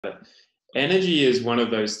Energy is one of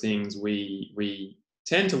those things we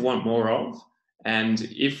tend to want more of, and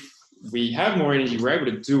if we have more energy, we're able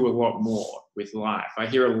to do a lot more with life. I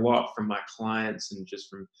hear a lot from my clients and just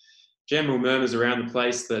from general murmurs around the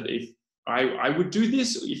place that if I would do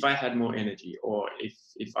this if I had more energy, or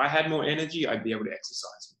if I had more energy, I'd be able to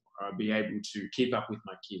exercise more, or I'd be able to keep up with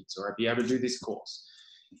my kids, or I'd be able to do this course.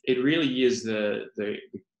 It really is the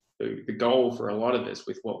goal for a lot of us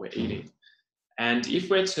with what we're eating. And if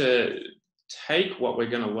we're to take what we're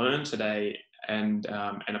going to learn today and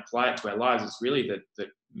apply it to our lives, it's really that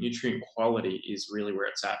nutrient quality is really where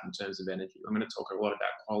it's at in terms of energy. I'm going to talk a lot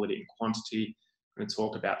about quality and quantity. I'm going to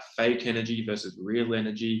talk about fake energy versus real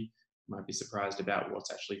energy. You might be surprised about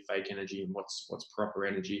what's actually fake energy and what's proper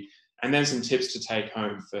energy. And then some tips to take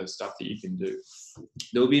home for stuff that you can do.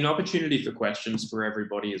 There will be an opportunity for questions for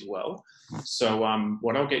everybody as well. So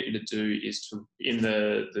what I'll get you to do is to, in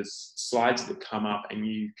the slides that come up, and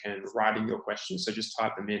you can write in your questions. So just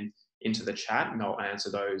type them into the chat and I'll answer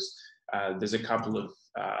those. There's a couple of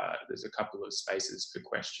spaces for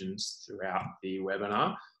questions throughout the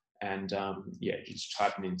webinar. And yeah, just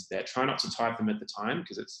type them into there. Try not to type them at the time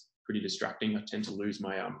because it's pretty distracting. I tend to lose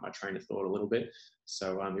my train of thought a little bit.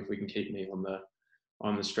 So if we can keep me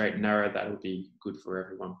on the straight and narrow, that'll be good for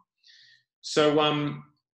everyone. So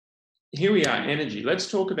here we are, energy. Let's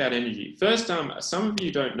talk about energy. First, some of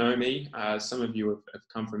you don't know me. Some of you have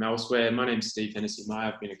come from elsewhere. My name's Steve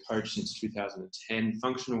Hennessy-Meyer. I've been a coach since 2010,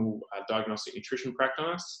 functional diagnostic nutrition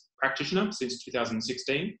practitioner since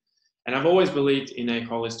 2016. And I've always believed in a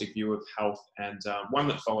holistic view of health, and one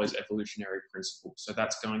that follows evolutionary principles. So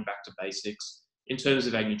that's going back to basics in terms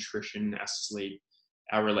of our nutrition, our sleep,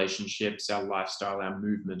 our relationships, our lifestyle, our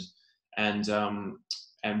movement. And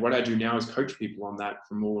what I do now is coach people on that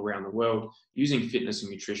from all around the world using fitness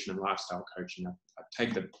and nutrition and lifestyle coaching. I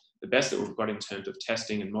take the best that we've got in terms of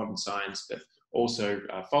testing and modern science, but also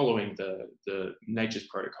following the nature's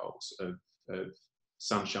protocols of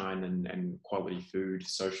sunshine and quality food,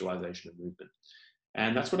 socialization and movement.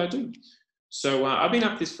 And that's what I do. So I've been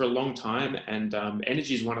up this for a long time, and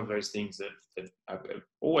energy is one of those things that I've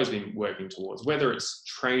always been working towards, whether it's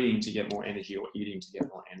training to get more energy or eating to get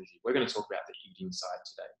more energy. We're going to talk about the eating side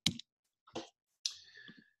today.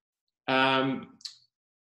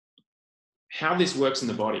 How this works in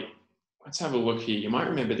the body. Let's have a look here. You might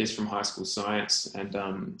remember this from high school science, and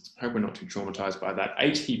I hope we're not too traumatized by that.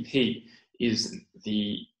 ATP is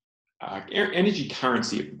the energy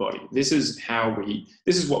currency of the body. This is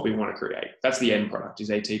what we want to create. That's the end product, is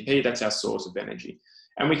ATP. That's our source of energy.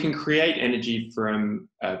 And we can create energy from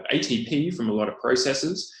ATP from a lot of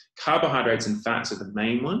processes. Carbohydrates and fats are the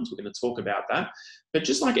main ones. We're going to talk about that. But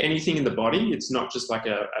just like anything in the body, it's not just like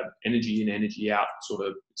a energy in, energy out sort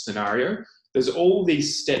of scenario. There's all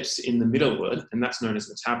these steps in the middle of it, and that's known as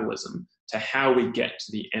metabolism, to how we get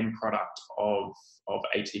to the end product of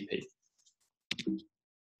ATP.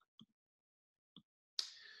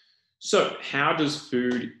 So how does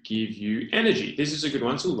food give you energy? This is a good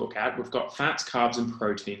one to look at. We've got fats, carbs, and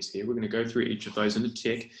proteins here. We're going to go through each of those in a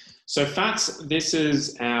tick. So fats, this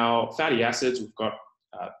is our fatty acids. We've got,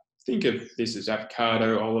 think of this as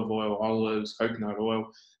avocado, olive oil, olives, coconut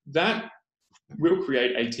oil. That will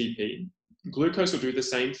create ATP. Glucose will do the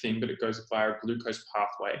same thing, but it goes via a glucose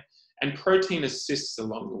pathway. And protein assists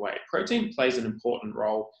along the way. Protein plays an important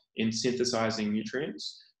role in synthesizing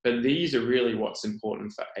nutrients, but these are really what's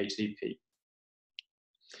important for ATP.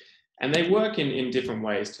 And they work in different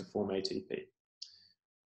ways to form ATP.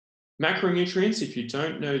 Macronutrients, if you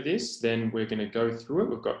don't know this, then we're going to go through it.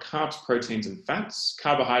 We've got carbs, proteins, and fats.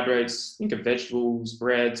 Carbohydrates, think of vegetables,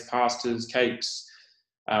 breads, pastas, cakes,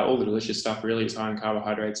 all the delicious stuff really is high in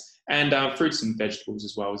carbohydrates. And fruits and vegetables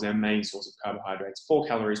as well is our main source of carbohydrates, 4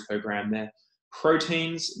 calories per gram there.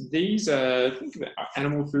 Proteins, these are, think of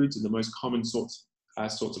animal foods are the most common sorts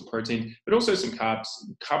of protein, but also some carbs.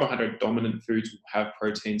 Carbohydrate dominant foods will have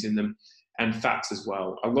proteins in them, and fats as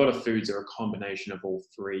well. A lot of foods are a combination of all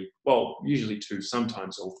three. Well, usually 2,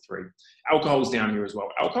 sometimes all 3. Alcohol is down here as well.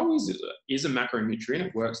 Alcohol is a macronutrient.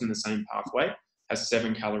 It works in the same pathway, has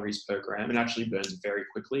 7 calories per gram, and actually burns very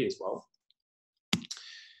quickly as well.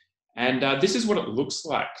 And this is what it looks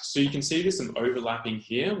like. So you can see there's some overlapping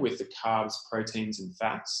here with the carbs, proteins, and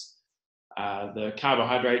fats. The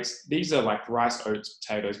carbohydrates, these are like rice, oats,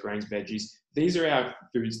 potatoes, grains, veggies. These are our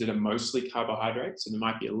foods that are mostly carbohydrates, so there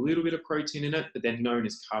might be a little bit of protein in it, but they're known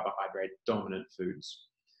as carbohydrate dominant foods.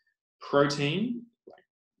 Protein, like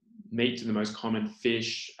meats are the most common,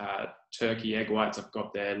 fish, turkey, egg whites I've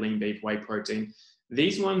got there, lean beef, whey protein.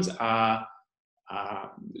 These ones are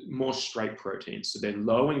more straight proteins, so they're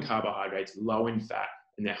low in carbohydrates, low in fat,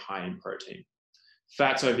 and they're high in protein.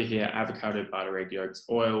 Fats over here, avocado, butter, egg yolks,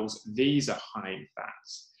 oils, these are high in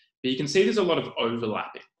fats. But you can see there's a lot of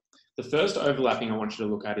overlapping. The first overlapping I want you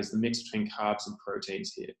to look at is the mix between carbs and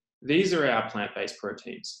proteins here. These are our plant-based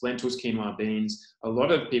proteins, lentils, quinoa, beans. A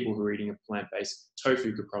lot of people who are eating a plant-based,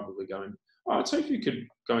 tofu could probably go in. Oh, tofu could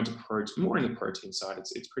go into protein, more in the protein side.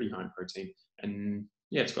 It's pretty high in protein. And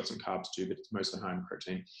yeah, it's got some carbs too, but it's mostly high in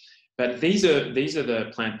protein. But these are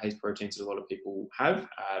the plant-based proteins that a lot of people have,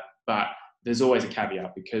 but there's always a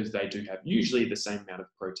caveat because they do have usually the same amount of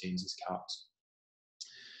proteins as carbs.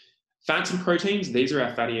 Fats and proteins, these are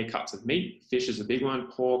our fattier cuts of meat. Fish is a big one,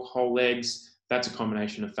 pork, whole eggs, that's a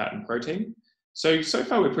combination of fat and protein. So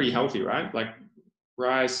far we're pretty healthy, right? Like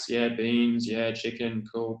rice, yeah, beans, yeah, chicken,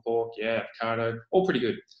 cool, pork, yeah, avocado, all pretty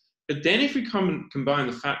good. But then if we combine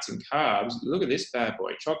the fats and carbs, look at this bad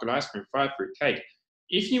boy, chocolate ice cream, fried fruit cake.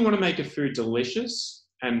 If you want to make a food delicious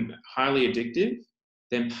and highly addictive,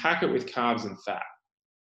 then pack it with carbs and fat.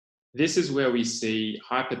 This is where we see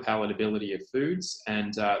hyperpalatability of foods,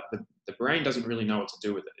 and the brain doesn't really know what to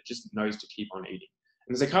do with it. It just knows to keep on eating.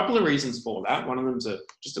 And there's a couple of reasons for that. One of them is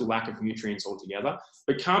just a lack of nutrients altogether,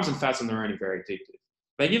 but carbs and fats on their own are very addictive.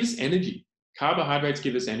 They give us energy. Carbohydrates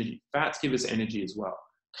give us energy. Fats give us energy as well.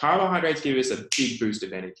 Carbohydrates give us a big boost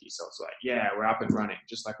of energy. So it's like, yeah, we're up and running,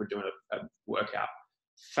 just like we're doing a workout.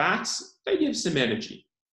 Fats, they give some energy,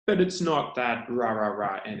 but it's not that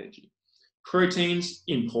rah energy. Proteins,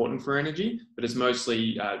 important for energy, but it's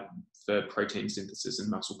mostly for protein synthesis and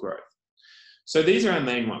muscle growth. So these are our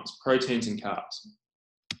main ones, proteins and carbs.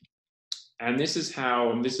 And this is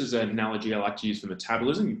an analogy I like to use for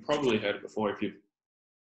metabolism. You've probably heard it before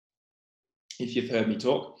if you've heard me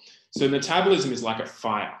talk. So metabolism is like a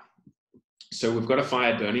fire. So we've got a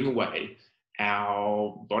fire burning away.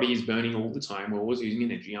 Our body is burning all the time. We're always using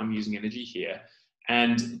energy. I'm using energy here.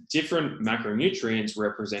 And different macronutrients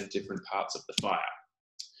represent different parts of the fire.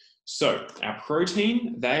 So our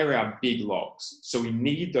protein, they are our big logs. So we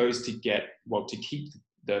need those to keep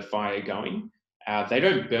the fire going. They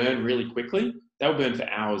don't burn really quickly. They'll burn for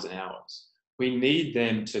hours and hours. We need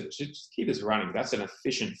them to just keep us running. That's an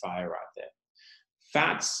efficient fire right there.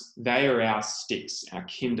 Fats, they are our sticks, our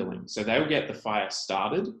kindling. So they'll get the fire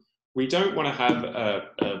started. We don't want to have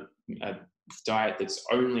a diet that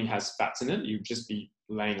only has fats in it. You'd just be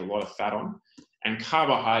laying a lot of fat on. And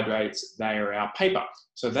carbohydrates, they are our paper.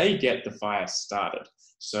 So they get the fire started.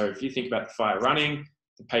 So if you think about the fire running,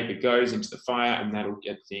 the paper goes into the fire and that'll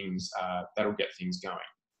get things going.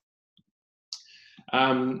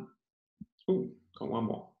 Got one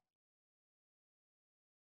more.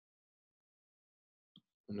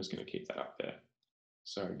 I'm just going to keep that up there.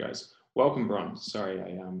 Sorry, guys. Welcome, Bron. Sorry,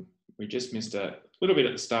 we just missed a little bit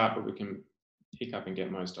at the start, but we can pick up and get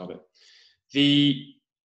most of it.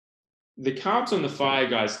 The carbs on the fire,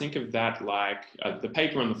 guys, think of that like the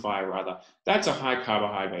paper on the fire, rather. That's a high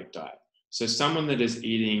carbohydrate diet. So someone that is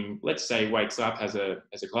eating, let's say, wakes up, has a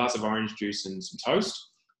glass of orange juice and some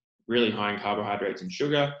toast, really high in carbohydrates and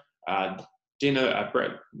sugar.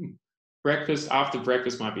 Breakfast, after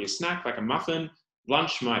breakfast might be a snack like a muffin.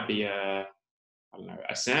 Lunch might be a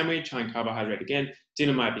sandwich, high in carbohydrate again.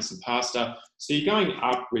 Dinner might be some pasta. So you're going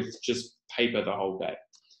up with just paper the whole day.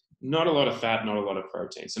 Not a lot of fat, not a lot of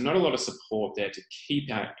protein. So not a lot of support there to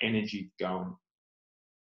keep our energy going.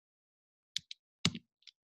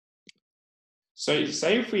 So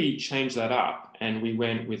say if we change that up and we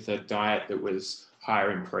went with a diet that was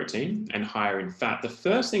higher in protein and higher in fat, the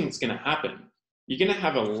first thing that's going to happen, you're going to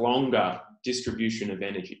have a longer distribution of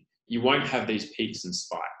energy. You won't have these peaks and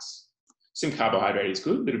spikes. Some carbohydrate is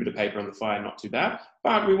good, a little bit of paper on the fire, not too bad,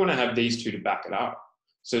 but we want to have these two to back it up.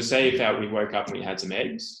 So say if we woke up and we had some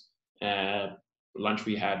eggs, lunch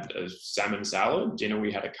we had a salmon salad, dinner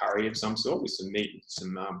we had a curry of some sort with some meat,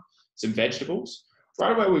 some vegetables.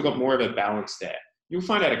 Right away we've got more of a balance there. You'll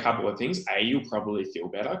find out a couple of things. A, you'll probably feel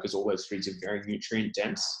better because all those foods are very nutrient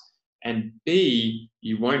dense. And B,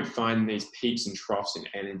 you won't find these peaks and troughs in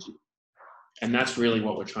energy. And that's really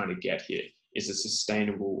what we're trying to get here, is a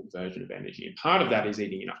sustainable version of energy. And part of that is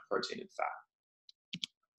eating enough protein and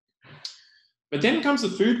fat. But then comes the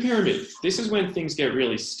food pyramid. This is when things get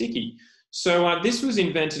really sticky. So this was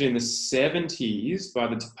invented in the 70s by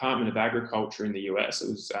the Department of Agriculture in the US. It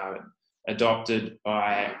was adopted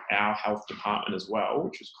by our health department as well,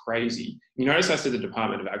 which was crazy. You notice I said the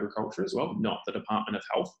Department of Agriculture as well, not the Department of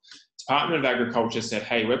Health. Department of Agriculture said,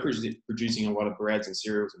 hey, we're producing a lot of breads and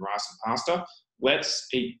cereals and rice and pasta. Let's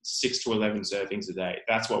eat 6 to 11 servings a day.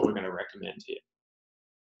 That's what we're going to recommend here.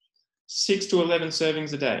 6 to 11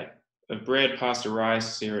 servings a day of bread, pasta,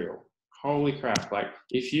 rice, cereal. Holy crap. Like,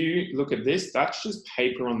 if you look at this, that's just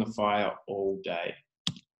paper on the fire all day.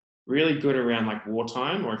 Really good around like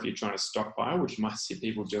wartime, or if you're trying to stockpile, which you might see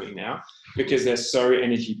people doing now, because they're so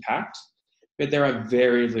energy packed. But there are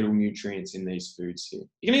very little nutrients in these foods here.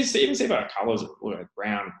 You can even see by the colors, like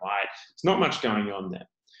brown, white. There's not much going on there.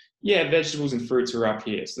 Yeah, vegetables and fruits are up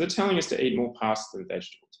here. So they're telling us to eat more pasta than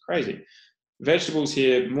vegetables. Crazy. Vegetables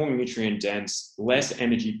here, more nutrient dense, less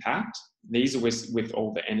energy packed. These are with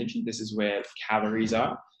all the energy. This is where calories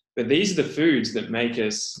are. But these are the foods that make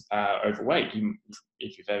us overweight.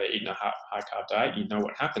 If you've ever eaten a high carb diet, you know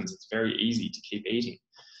what happens. It's very easy to keep eating.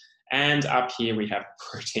 And up here we have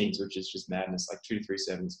proteins, which is just madness, like 2 to 3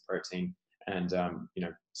 servings of protein, and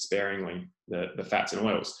sparingly the fats and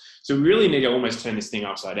oils. So we really need to almost turn this thing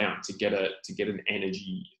upside down to get an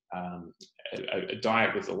energy, a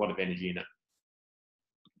diet with a lot of energy in it.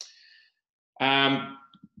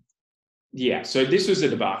 Yeah, so this was a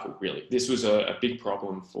debacle, really. This was a big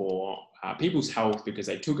problem for people's health because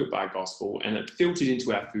they took it by gospel and it filtered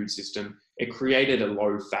into our food system. It created a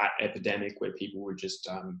low-fat epidemic where people were just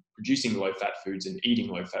producing low-fat foods and eating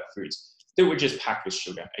low-fat foods that were just packed with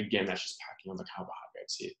sugar. Again, that's just packing on the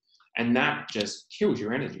carbohydrates here. And that just kills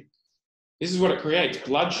your energy. This is what it creates,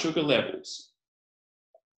 blood sugar levels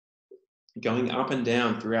going up and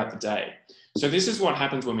down throughout the day. So this is what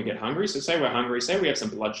happens when we get hungry. So say we're hungry, say we have some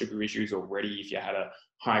blood sugar issues already. If you had a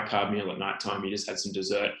high carb meal at nighttime, you just had some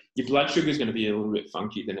dessert, your blood sugar is going to be a little bit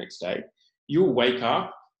funky the next day. You'll wake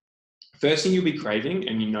up, first thing you'll be craving,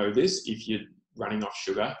 and you know this if you're running off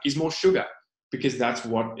sugar, is more sugar, because that's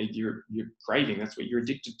what you're craving. That's what you're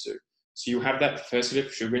addicted to. So you'll have that first hit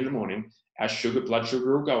of sugar in the morning. Our blood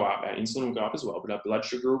sugar will go up, our insulin will go up as well, but our blood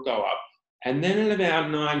sugar will go up. And then at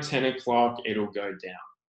about 9, 10 o'clock, it'll go down.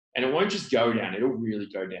 And it won't just go down, it'll really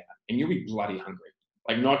go down. And you'll be bloody hungry.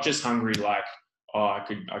 Like, not just hungry like, oh, I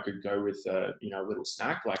could go with a little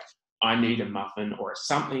snack. Like, I need a muffin or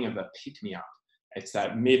something of a pick-me-up. It's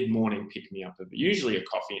that mid-morning pick-me-up of usually a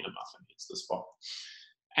coffee and a muffin hits the spot.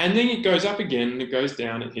 And then it goes up again, and it goes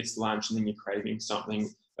down, it hits lunch, and then you're craving something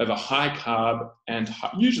of a high carb and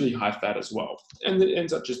usually high fat as well. And it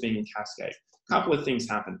ends up just being a cascade. A couple of things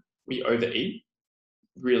happen. We overeat.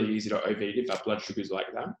 Really easy to overeat if our blood sugar is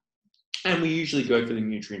like that. And we usually go for the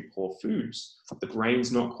nutrient-poor foods. The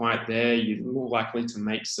brain's not quite there. You're more likely to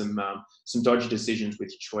make some dodgy decisions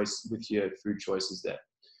with your food choices there.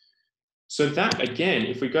 So that, again,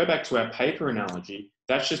 if we go back to our paper analogy,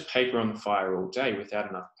 that's just paper on the fire all day without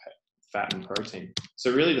enough fat and protein.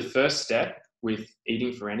 So really the first step with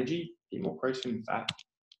eating for energy, eat more protein and fat.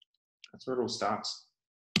 That's where it all starts.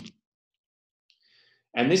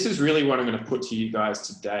 And this is really what I'm going to put to you guys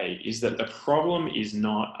today, is that the problem is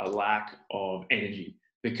not a lack of energy,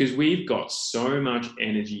 because we've got so much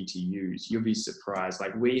energy to use. You'll be surprised.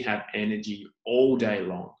 Like, we have energy all day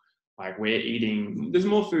long. Like, we're eating, there's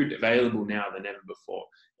more food available now than ever before.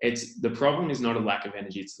 The problem is not a lack of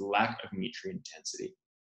energy, it's the lack of nutrient density.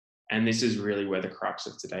 And this is really where the crux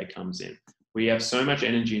of today comes in. We have so much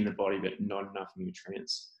energy in the body, but not enough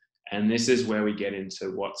nutrients. And this is where we get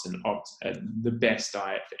into what's the best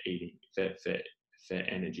diet for eating, for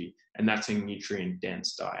energy. And that's a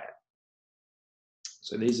nutrient-dense diet.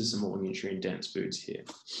 So these are some more nutrient-dense foods here.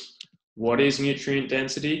 What is nutrient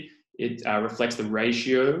density? It reflects the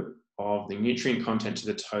ratio of the nutrient content to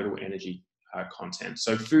the total energy content.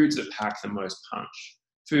 So foods that pack the most punch,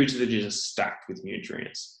 foods that are just stacked with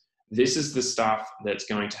nutrients. This is the stuff that's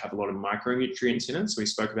going to have a lot of micronutrients in it. So we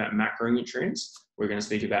spoke about macronutrients. We're going to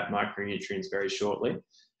speak about micronutrients very shortly.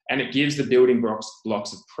 And it gives the building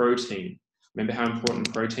blocks of protein. Remember how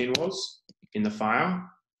important protein was in the fire?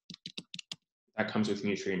 That comes with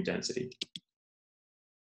nutrient density.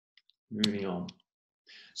 Moving on.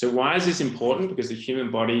 So why is this important? Because the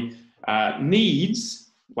human body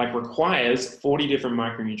requires 40 different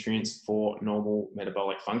micronutrients for normal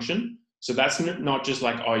metabolic function. So that's not just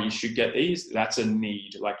like, oh, you should get these. That's a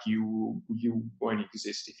need. Like, you won't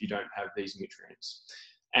exist if you don't have these nutrients.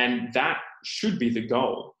 And that should be the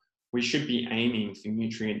goal. We should be aiming for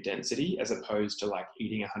nutrient density as opposed to like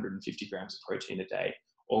eating 150 grams of protein a day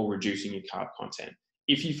or reducing your carb content.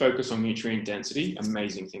 If you focus on nutrient density,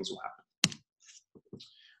 amazing things will happen.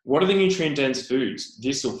 What are the nutrient dense foods?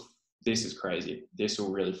 This is crazy. This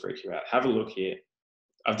will really freak you out. Have a look here.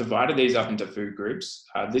 I've divided these up into food groups.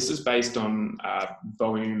 This is based on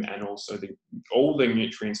volume and also all the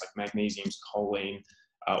nutrients like magnesiums, choline,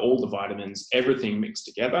 all the vitamins, everything mixed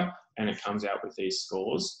together, and it comes out with these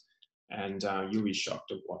scores. And you'll be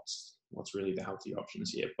shocked at what's really the healthy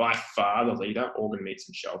options here. By far the leader, organ meats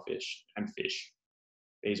and shellfish and fish.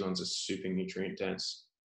 These ones are super nutrient dense.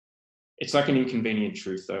 It's like an inconvenient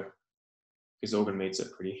truth though, because organ meats are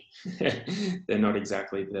pretty, they're not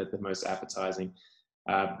exactly the most appetizing.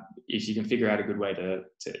 If you can figure out a good way to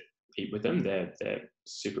eat with them, they're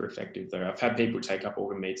super effective though. I've had people take up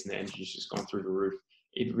organ meats and their energy's just gone through the roof.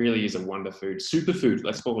 It really is a wonder food, superfood.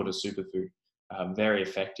 Let's call it a superfood. Very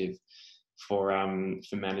effective for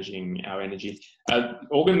managing our energy.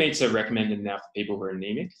 Organ meats are recommended now for people who are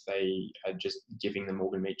anemic. They are just giving them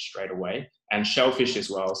organ meat straight away, and shellfish as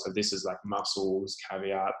well. So this is like mussels,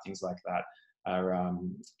 caviar, things like that are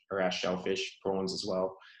our shellfish, prawns as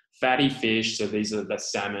well. Fatty fish, so these are the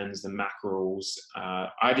salmons, the mackerels,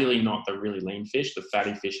 ideally not the really lean fish. The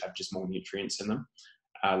fatty fish have just more nutrients in them.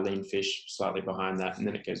 Lean fish slightly behind that, and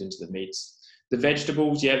then it goes into the meats. The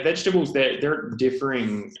vegetables, yeah, vegetables, they're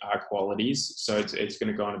differing qualities, so it's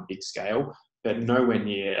going to go on a big scale, but nowhere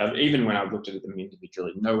near, even when I looked at them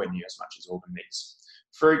individually, nowhere near as much as organ meats.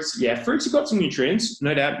 Fruits, yeah, fruits have got some nutrients,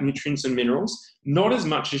 no doubt, nutrients and minerals. Not as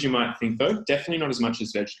much as you might think though, definitely not as much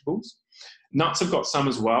as vegetables. Nuts have got some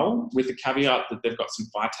as well, with the caveat that they've got some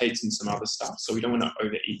phytates and some other stuff, so we don't want to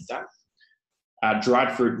overeat that.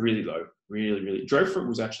 Dried fruit, really low, really. Dried fruit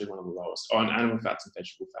was actually one of the lowest. On animal fats and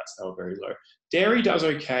vegetable fats, they were very low. Dairy does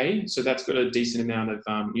okay, so that's got a decent amount of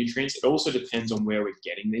nutrients. It also depends on where we're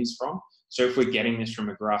getting these from. So if we're getting this from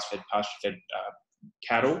a grass-fed, pasture-fed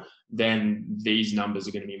cattle, then these numbers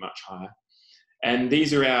are going to be much higher. And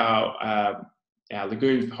these are our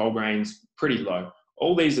legumes, whole grains, pretty low.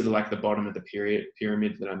 All these are like the bottom of the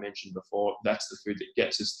pyramid that I mentioned before. That's the food that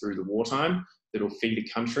gets us through the wartime, that'll feed a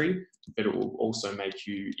country, but it will also make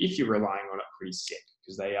you, if you're relying on it, pretty sick,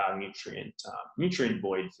 because they are nutrient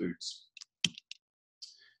void foods.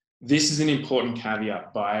 This is an important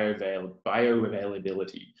caveat,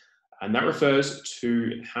 bioavailability, and that refers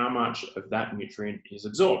to how much of that nutrient is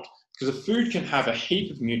absorbed, because a food can have a heap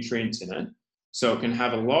of nutrients in it, so it can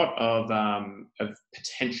have a lot of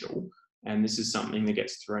potential. And this is something that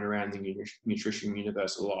gets thrown around in the nutrition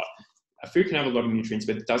universe a lot. A food can have a lot of nutrients,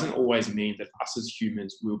 but it doesn't always mean that us as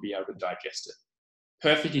humans will be able to digest it.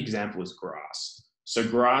 Perfect example is grass. So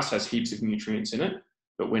grass has heaps of nutrients in it,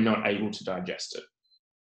 but we're not able to digest it.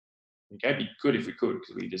 Okay, it'd be good if we could,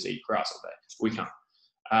 because we just eat grass all day. We can't.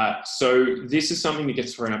 So this is something that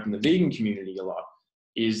gets thrown up in the vegan community a lot,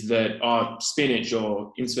 is that spinach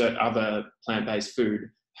or insert other plant-based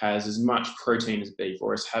food has as much protein as beef,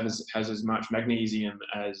 or has as much magnesium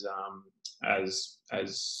as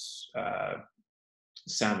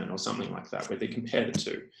salmon or something like that, where they compare the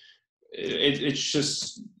two. It's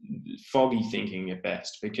just foggy thinking at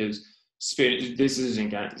best, because this is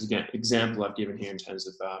an example I've given here in terms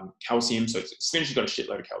of calcium. So spinach has got a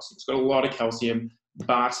shitload of calcium. It's got a lot of calcium,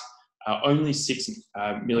 but only 6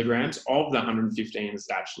 milligrams of the 115 is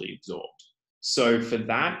actually absorbed. So for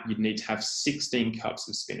that, you'd need to have 16 cups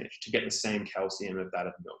of spinach to get the same calcium of that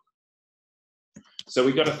of milk. So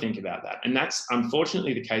we've got to think about that. And that's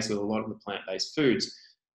unfortunately the case with a lot of the plant-based foods.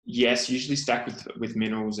 Yes, usually stacked with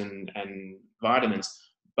minerals and vitamins,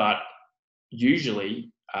 but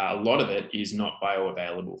usually a lot of it is not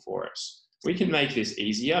bioavailable for us. We can make this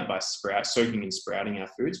easier by soaking and sprouting our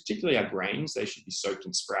foods, particularly our grains. They should be soaked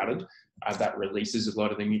and sprouted. That releases a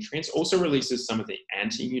lot of the nutrients, also releases some of the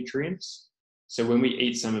anti-nutrients. So when we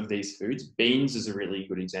eat some of these foods, beans is a really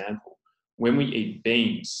good example. When we eat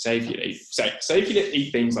beans, say if you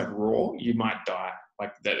eat beans like raw, you might die.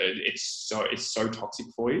 Like that, it's so toxic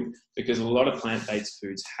for you, because a lot of plant-based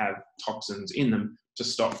foods have toxins in them to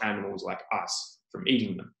stop animals like us from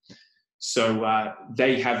eating them. So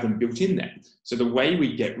they have them built in there. So the way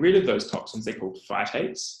we get rid of those toxins, they're called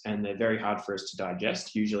phytates, and they're very hard for us to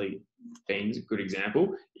digest. Usually beans, a good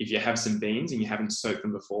example. If you have some beans and you haven't soaked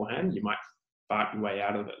them beforehand, you might fart your way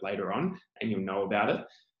out of it later on, and you'll know about it.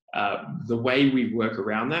 The way we work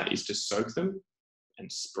around that is to soak them and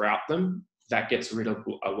sprout them. That gets rid of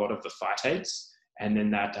a lot of the phytates, and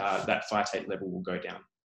then that phytate level will go down.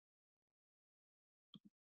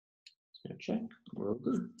 Check, we're all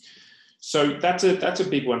good. So that's a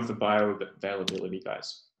big one for bioavailability,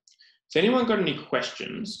 guys. Has anyone got any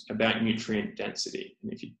questions about nutrient density?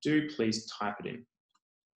 And if you do, please type it in.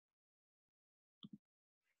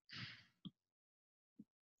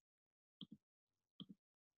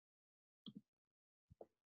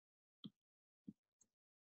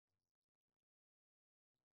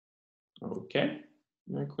 Okay,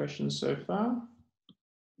 no questions so far.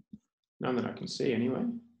 None that I can see anyway.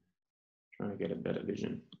 Trying to get a better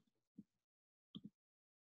vision.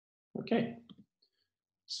 Okay,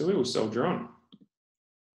 so we will soldier on.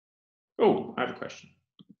 Oh, I have a question.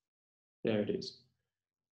 There it is.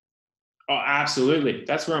 Oh, absolutely.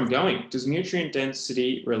 That's where I'm going. Does nutrient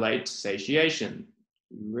density relate to satiation?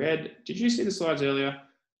 Red, did you see the slides earlier?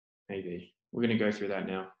 Maybe. We're going to go through that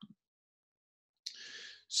now.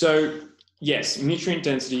 So Yes, nutrient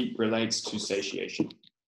density relates to satiation.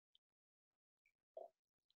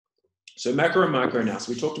 So macro and micro now.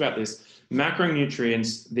 So we talked about this.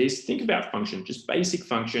 Macronutrients, these, think about function, just basic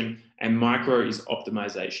function, and micro is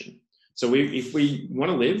optimization. So if we want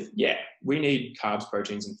to live, yeah, we need carbs,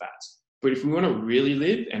 proteins, and fats. But if we want to really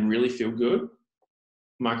live and really feel good,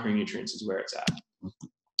 micronutrients is where it's at.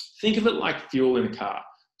 Think of it like fuel in a car.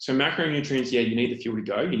 So macronutrients, yeah, you need the fuel to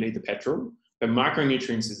go, you need the petrol, but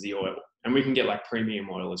micronutrients is the oil. And we can get like premium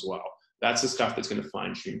oil as well. That's the stuff that's going to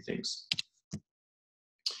fine tune things.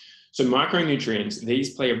 So micronutrients,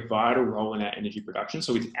 these play a vital role in our energy production.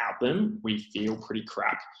 So without them, we feel pretty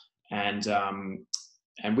crap. And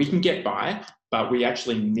we can get by, but we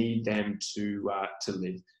actually need them to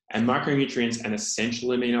live. And micronutrients and essential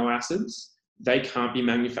amino acids, they can't be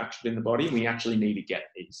manufactured in the body. We actually need to get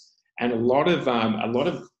these. And a lot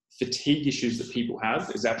of fatigue issues that people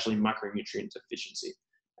have is actually micronutrient deficiency.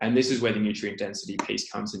 And this is where the nutrient density piece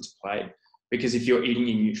comes into play. Because if you're eating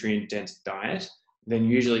a nutrient dense diet, then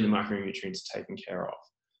usually the micronutrients are taken care of.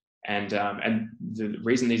 And the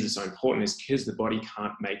reason these are so important is because the body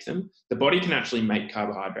can't make them. The body can actually make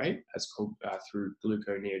carbohydrate, that's called through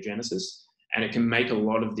gluconeogenesis, and it can make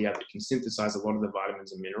it can synthesize a lot of the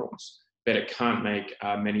vitamins and minerals, but it can't make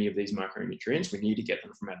many of these micronutrients. We need to get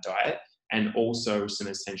them from our diet, and also some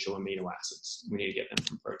essential amino acids. We need to get them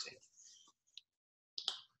from protein.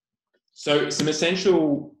 So some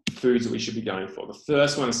essential foods that we should be going for. The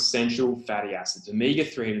first one, essential fatty acids,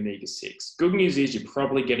 omega-3 and omega-6. Good news is you're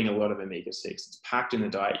probably getting a lot of omega-6. It's packed in the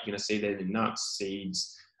diet. You're going to see that in nuts,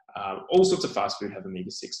 seeds, all sorts of fast food have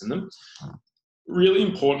omega-6 in them. Really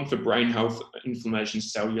important for brain health, inflammation,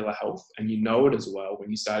 cellular health, and you know it as well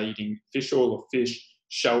when you start eating fish oil or fish,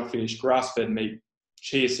 shellfish, grass-fed meat,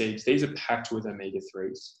 chia seeds. These are packed with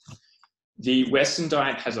omega-3s. The Western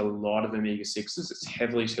diet has a lot of omega-6s. It's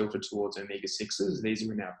heavily tilted towards omega-6s. These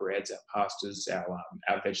are in our breads, our pastas,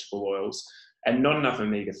 our vegetable oils, and not enough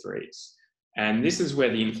omega-3s. And this is where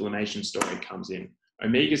the inflammation story comes in.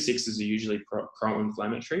 Omega-6s are usually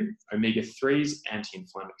pro-inflammatory, omega-3s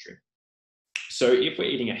anti-inflammatory. So if we're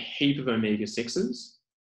eating a heap of omega-6s,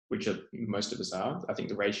 which most of us are, I think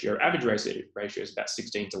the average ratio is about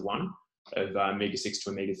 16:1 of omega-6 to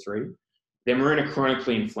omega-3, then we're in a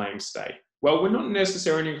chronically inflamed state. Well, we're not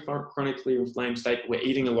necessarily in a chronically inflamed state, but we're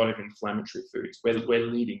eating a lot of inflammatory foods. We're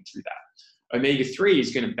leading to that. Omega-3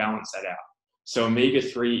 is going to balance that out. So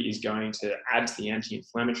omega-3 is going to add to the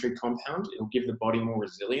anti-inflammatory compound. It'll give the body more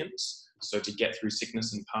resilience, so to get through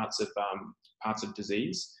sickness and parts of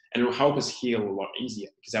disease. And it'll help us heal a lot easier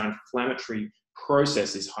because our inflammatory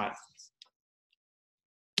process is heightened.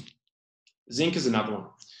 Zinc is another one.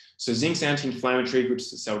 So zinc's anti-inflammatory, good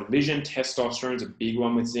for cell division. Testosterone is a big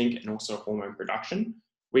one with zinc, and also hormone production.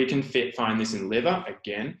 We can find this in liver,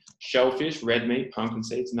 again, shellfish, red meat, pumpkin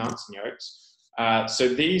seeds, nuts, and yolks. So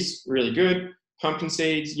these really good. Pumpkin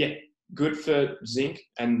seeds, yeah, good for zinc,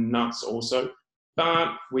 and nuts also.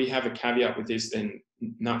 But we have a caveat with this, and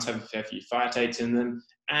nuts have a fair few phytates in them,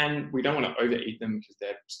 and we don't want to overeat them because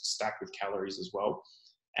they're stacked with calories as well.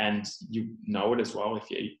 And you know it as well,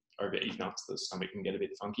 if you overeat nuts, the stomach can get a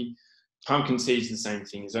bit funky. Pumpkin seeds, the same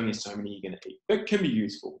thing. There's only so many you're going to eat, but can be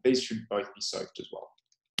useful. These should both be soaked as well.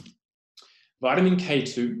 Vitamin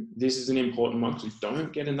K2, this is an important one because we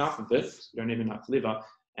don't get enough of it. We don't have enough liver.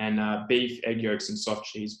 And beef, egg yolks, and soft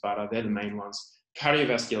cheese, butter, they're the main ones.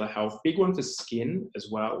 Cardiovascular health, big one for skin as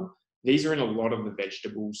well. These are in a lot of the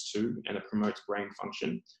vegetables too, and it promotes brain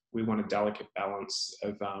function. We want a delicate balance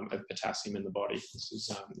of potassium in the body. This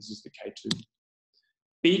is the K2.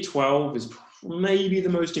 B12 is maybe the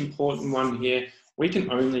most important one here. We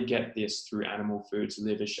can only get this through animal foods,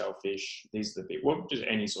 liver, shellfish. These are the big, well, just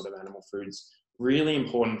any sort of animal foods. Really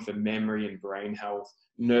important for memory and brain health,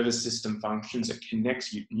 nervous system functions. It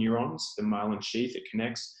connects neurons, the myelin sheath, it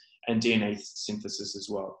connects, and DNA synthesis as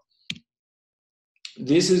well.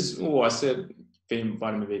 This is, I said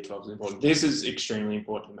vitamin B12 is important. This is extremely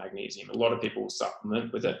important for magnesium. A lot of people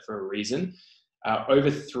supplement with it for a reason. Over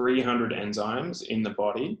 300 enzymes in the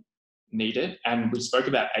body need it. And we spoke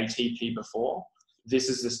about ATP before. This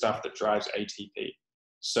is the stuff that drives ATP.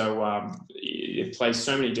 So it plays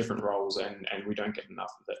so many different roles, and we don't get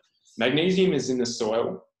enough of it. Magnesium is in the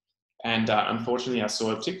soil. And unfortunately, our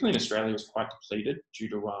soil, particularly in Australia, is quite depleted due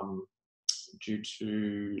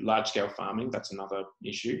to large-scale farming. That's another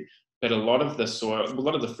issue. But a lot of the soil, a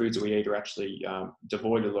lot of the foods that we eat are actually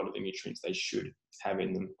devoid of a lot of the nutrients they should have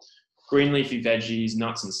in them. Green leafy veggies,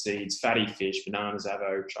 nuts and seeds, fatty fish, bananas,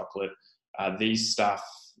 avocado, chocolate.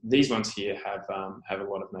 These ones here have a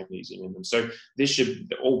lot of magnesium in them. So this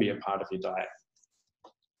should all be a part of your diet.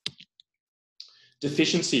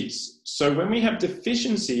 Deficiencies. So when we have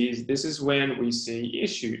deficiencies, this is when we see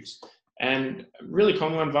issues. And really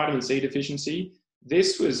common one, vitamin C deficiency.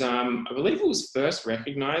 This was, I believe it was first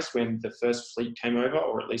recognized when the first fleet came over,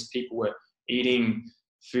 or at least people were eating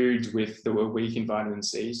foods that were weak in vitamin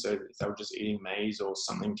C. So they were just eating maize or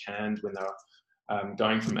something canned when they were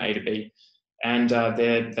going from A to B. And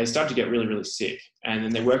they started to get really, really sick. And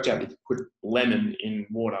then they worked out they could put lemon in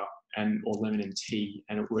water or lemon in tea,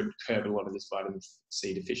 and it would curb a lot of this vitamin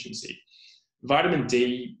C deficiency. Vitamin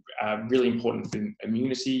D, really important for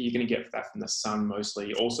immunity. You're going to get that from the sun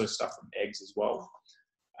mostly, also stuff from eggs as well.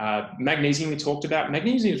 Magnesium we talked about.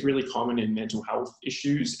 Magnesium is really common in mental health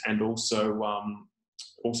issues and also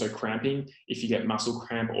cramping. If you get muscle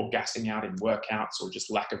cramp or gassing out in workouts or just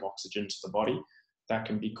lack of oxygen to the body, that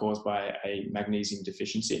can be caused by a magnesium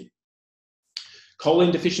deficiency.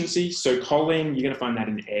 Choline deficiency. So choline, you're going to find that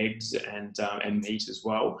in eggs and meat as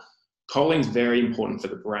well. Choline is very important for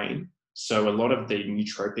the brain. So a lot of the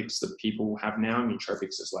nootropics that people have now,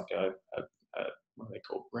 nootropics is like what are they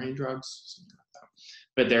called? Brain drugs, something like that.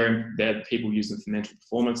 But they're people use them for mental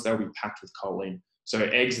performance. They'll be packed with choline. So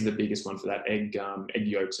eggs are the biggest one for that. Egg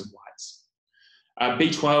yolks and whites.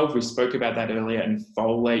 B12, we spoke about that earlier, and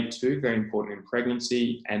folate too, very important in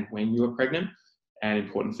pregnancy and when you are pregnant, and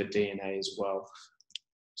important for DNA as well.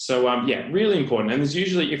 So yeah, really important. And there's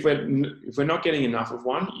usually, if we're not getting enough of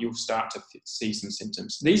one, you'll start to see some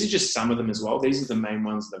symptoms. These are just some of them as well. These are the main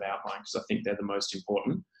ones that I've outlined because I think they're the most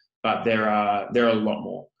important. But there are a lot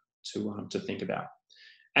more to think about.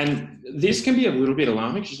 And this can be a little bit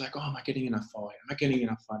alarming because you're like, oh, am I getting enough folate? Am I getting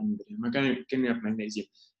enough vitamin D? Am I getting enough magnesium?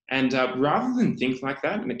 And rather than think like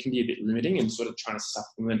that, and it can be a bit limiting and sort of trying to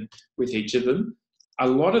supplement with each of them, a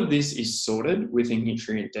lot of this is sorted with a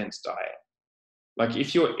nutrient-dense diet. Like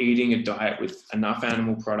if you're eating a diet with enough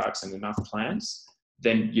animal products and enough plants,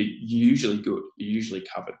 then you're usually good. You're usually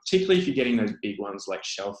covered, particularly if you're getting those big ones like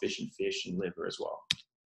shellfish and fish and liver as well.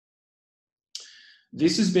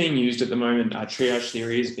 This is being used at the moment. Triage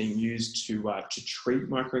theory is being used to treat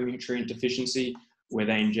micronutrient deficiency, where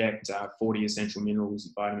they inject 40 essential minerals,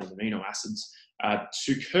 vitamins, amino acids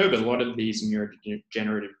to curb a lot of these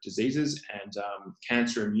neurodegenerative diseases and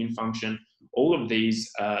cancer, immune function. All of these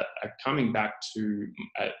are coming back to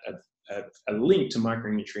a link to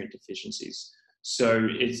micronutrient deficiencies. So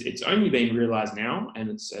it's only been realized now, and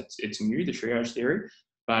it's new, the triage theory.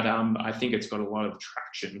 But I think it's got a lot of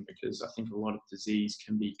traction because I think a lot of disease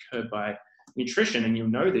can be curbed by nutrition, and you'll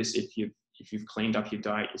know this if you've cleaned up your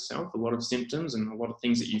diet yourself. A lot of symptoms and a lot of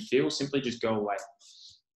things that you feel simply just go away.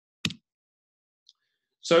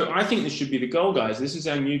 So I think this should be the goal, guys. This is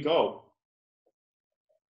our new goal.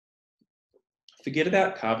 Forget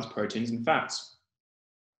about carbs, proteins, and fats.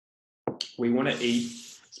 We want to eat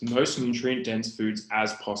as most nutrient-dense foods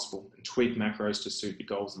as possible and tweak macros to suit your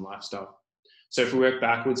goals and lifestyle. So if we work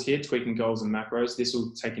backwards here, tweaking goals and macros, this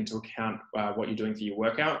will take into account what you're doing for your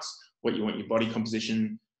workouts, what you want your body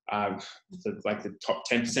composition, like the top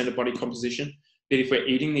 10% of body composition. But if we're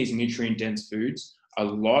eating these nutrient-dense foods, a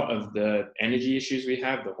lot of the energy issues we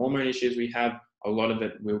have, the hormone issues we have, a lot of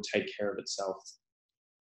it will take care of itself.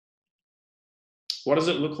 What does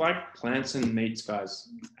it look like? Plants and meats, guys.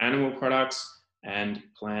 Animal products and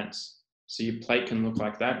plants. So your plate can look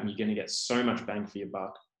like that, and you're going to get so much bang for your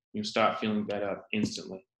buck. You'll start feeling better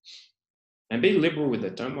instantly. And be liberal with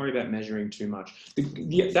it. Don't worry about measuring too much.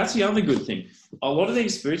 That's the other good thing. A lot of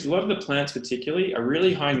these foods, a lot of the plants particularly, are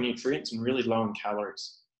really high in nutrients and really low in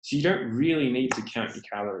calories. So you don't really need to count your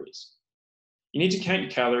calories. You need to count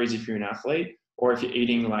your calories if you're an athlete or if you're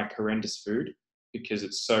eating like horrendous food, because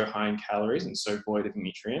it's so high in calories and so void of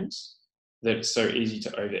nutrients that it's so easy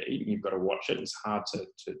to overeat, and you've got to watch it. It's hard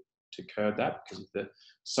to curb that because of the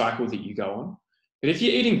cycle that you go on. But if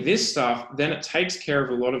you're eating this stuff, then it takes care of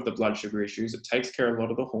a lot of the blood sugar issues. It takes care of a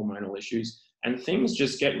lot of the hormonal issues, and things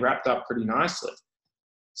just get wrapped up pretty nicely.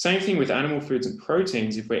 Same thing with animal foods and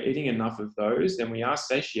proteins. If we're eating enough of those, then we are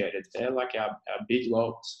satiated. They're like our big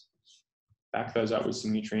logs. Back those up with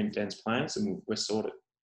some nutrient-dense plants and we're sorted.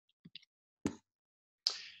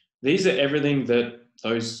 These are everything that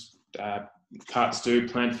those parts do: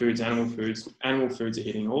 plant foods, animal foods. Animal foods are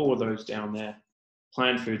hitting all of those down there.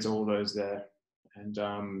 Plant foods, all those there.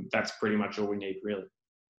 And that's pretty much all we need, really.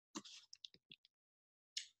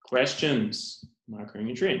 Questions?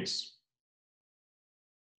 Micronutrients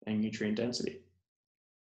and nutrient density.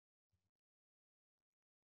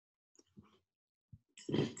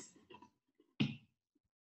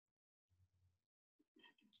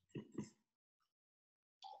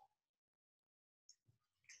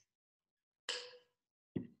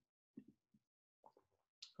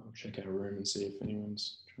 I'll check out a room and see if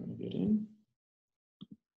anyone's trying to get in.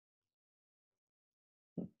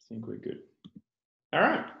 think we're good. All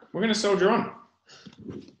right, we're going to soldier on.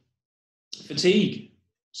 Fatigue.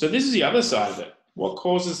 So this is the other side of it. What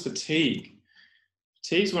causes fatigue?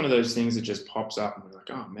 Fatigue is one of those things that just pops up and we're like,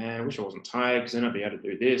 oh man, I wish I wasn't tired because then I'd be able to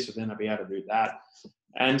do this or then I'd be able to do that.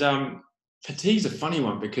 And fatigue is a funny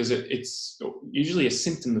one because it's usually a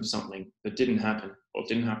symptom of something that didn't happen or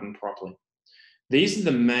didn't happen properly. These are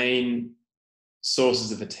the main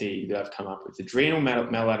sources of fatigue that I've come up with: adrenal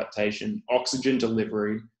maladaptation, oxygen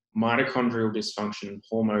delivery, mitochondrial dysfunction,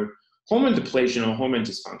 hormone depletion or hormone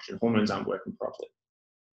dysfunction. Hormones aren't working properly.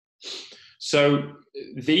 So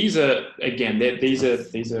these are, again, these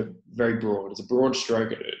are very broad. It's a broad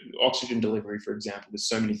stroke. Oxygen delivery, for example, there's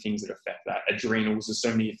so many things that affect that. Adrenals, there's so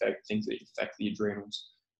many things that affect the adrenals.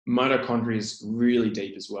 Mitochondria is really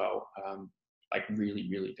deep as well, like really,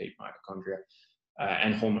 really deep mitochondria,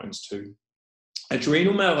 and hormones too.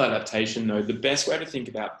 Adrenal maladaptation, though, the best way to think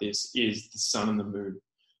about this is the sun and the moon.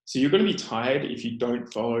 So you're going to be tired if you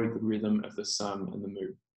don't follow the rhythm of the sun and the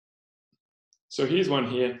moon. So here's one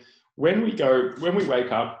here. When we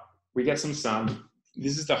wake up, we get some sun.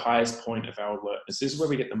 This is the highest point of our alertness. This is where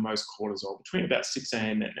we get the most cortisol, between about 6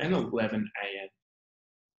 a.m. and 11 a.m.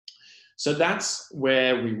 So that's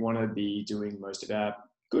where we want to be doing most of our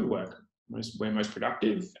good work. We're most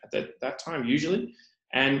productive at that time usually.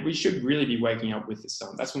 And we should really be waking up with the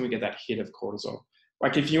sun. That's when we get that hit of cortisol.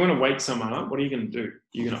 Like if you want to wake someone up, what are you going to do?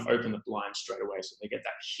 You're going to open the blinds straight away so they get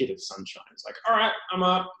that hit of sunshine. It's like, all right, I'm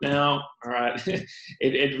up now. All right.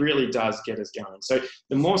 it really does get us going. So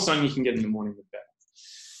the more sun you can get in the morning, the better.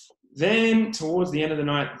 Then towards the end of the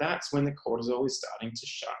night, that's when the cortisol is starting to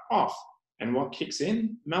shut off. And what kicks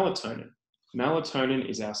in? Melatonin. Melatonin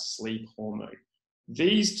is our sleep hormone.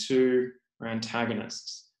 These two are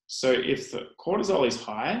antagonists. So if the cortisol is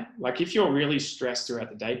high, like if you're really stressed throughout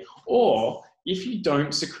the day, or if you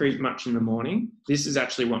don't secrete much in the morning, this is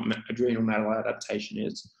actually what adrenal maladaptation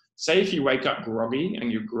is. Say if you wake up groggy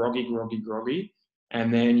and you're groggy,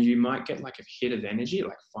 and then you might get like a hit of energy at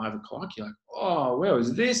like 5 o'clock. You're like, oh, where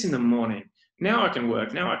was this in the morning? Now I can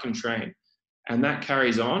work, now I can train. And that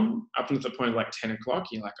carries on up until the point of like 10 o'clock.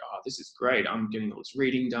 You're like, oh, this is great. I'm getting all this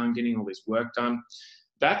reading done, getting all this work done.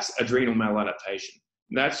 That's adrenal maladaptation.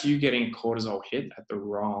 That's you getting cortisol hit at the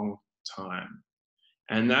wrong time.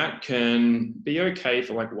 And that can be okay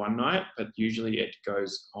for like one night, but usually it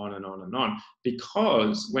goes on and on and on,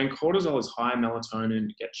 because when cortisol is high, melatonin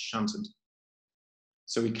gets shunted.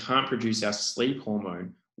 So we can't produce our sleep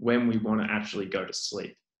hormone when we want to actually go to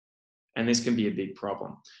sleep. And this can be a big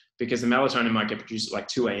problem because the melatonin might get produced at like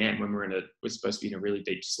 2 a.m. when we're supposed to be in a really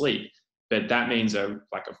deep sleep. But that means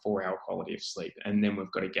like a 4-hour quality of sleep. And then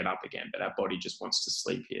we've got to get up again. But our body just wants to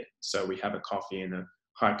sleep here. So we have a coffee and a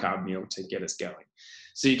high carb meal to get us going.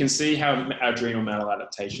 So you can see how adrenal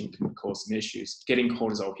maladaptation can cause some issues. Getting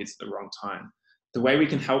cortisol hits at the wrong time. The way we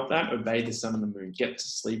can help that, obey the sun and the moon, get to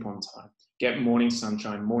sleep on time, get morning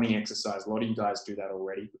sunshine, morning exercise. A lot of you guys do that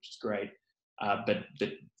already, which is great. But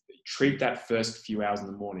treat that first few hours in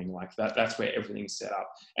the morning like that. That's where everything's set up.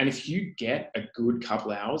 And if you get a good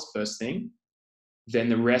couple hours first thing, then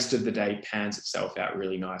the rest of the day pans itself out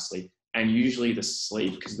really nicely. And usually the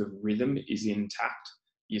sleep, because the rhythm is intact,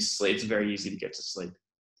 you sleep, it's very easy to get to sleep.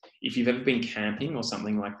 If you've ever been camping or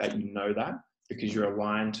something like that, you know that because you're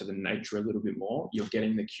aligned to the nature a little bit more. You're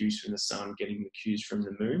getting the cues from the sun, getting the cues from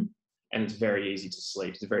the moon, and it's very easy to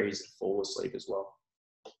sleep. It's very easy to fall asleep as well.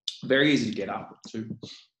 Very easy to get up too.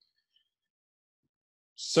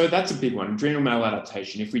 So that's a big one, adrenal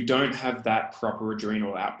maladaptation. If we don't have that proper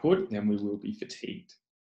adrenal output, then we will be fatigued.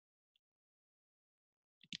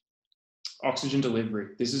 Oxygen delivery.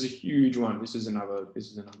 This is a huge one. This is another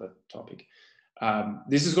topic.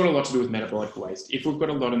 This has got a lot to do with metabolic waste. If we've got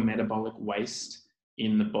a lot of metabolic waste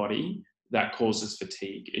in the body, that causes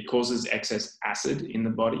fatigue. It causes excess acid in the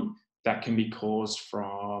body. That can be caused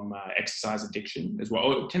from exercise addiction as well.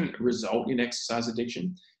 Or it can result in exercise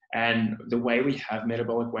addiction. And the way we have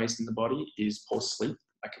metabolic waste in the body is poor sleep.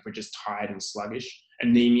 Like if we're just tired and sluggish.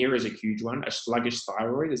 Anemia is a huge one. A sluggish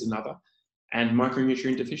thyroid is another. And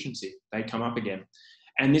micronutrient deficiency, they come up again.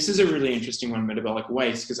 And this is a really interesting one, metabolic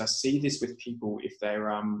waste, because I see this with people if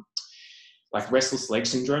they're like restless leg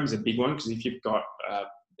syndrome is a big one, because if you've got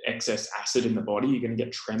excess acid in the body, you're going to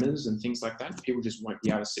get tremors and things like that. People just won't be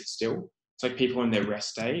able to sit still. It's like people on their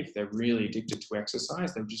rest day, if they're really addicted to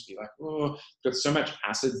exercise, they'll just be like, oh, got so much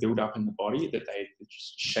acid build up in the body that they're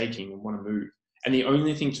just shaking and want to move. And the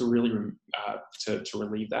only thing to really to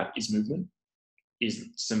relieve that is movement, is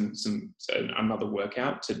another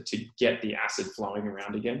workout to get the acid flowing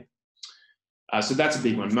around again. So that's a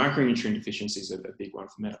big one. Micronutrient deficiency is a big one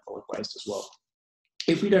for metabolic waste as well.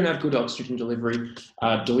 If we don't have good oxygen delivery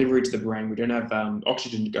to the brain, we don't have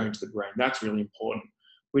oxygen going to the brain, that's really important.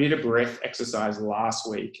 We did a breath exercise last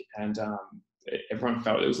week, and everyone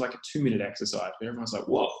felt it was like a 2-minute exercise, but everyone's like,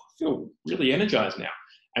 whoa, I feel really energized now.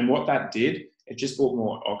 And what that did, it just brought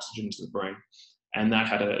more oxygen to the brain. And that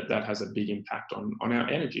has a big impact on our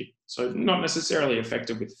energy. So not necessarily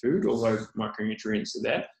effective with food, although micronutrients are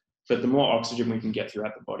there, but the more oxygen we can get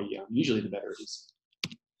throughout the body, usually the better it is.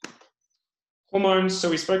 Hormones, so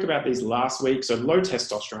we spoke about these last week. So low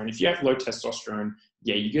testosterone, if you have low testosterone,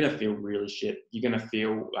 yeah, you're gonna feel really shit. You're gonna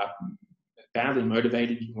feel badly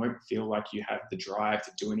motivated. You won't feel like you have the drive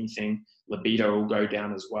to do anything. Libido will go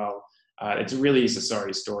down as well. It really is a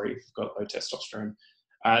sorry story if you've got low testosterone.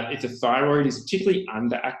 If the thyroid is particularly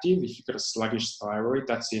underactive, if you've got a sluggish thyroid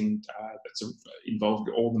that's involved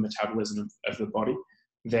in all the metabolism of the body,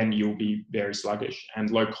 then you'll be very sluggish, and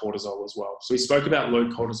low cortisol as well. So we spoke about low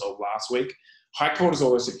cortisol last week. High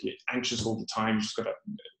cortisol is if you're anxious all the time, you just got to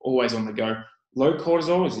always on the go. Low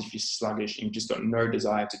cortisol is if you're sluggish and you've just got no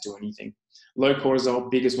desire to do anything. Low cortisol,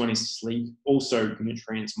 biggest one is sleep. Also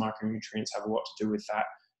nutrients, micronutrients have a lot to do with that.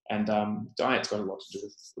 And diet's got a lot to do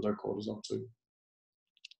with low cortisol too.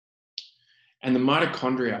 And the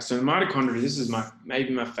mitochondria. So the mitochondria, this is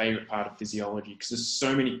maybe my favorite part of physiology, because there's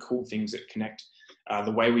so many cool things that connect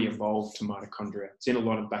the way we evolved to mitochondria. It's in a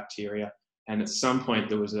lot of bacteria. And at some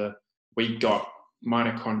point we got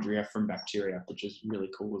mitochondria from bacteria, which is really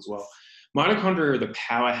cool as well. Mitochondria are the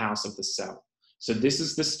powerhouse of the cell. So this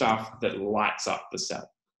is the stuff that lights up the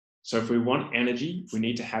cell. So if we want energy, we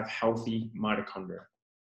need to have healthy mitochondria.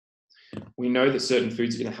 We know that certain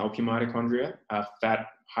foods are going to help your mitochondria.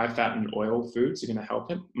 High fat and oil foods are going to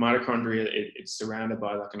help it. Mitochondria, it's surrounded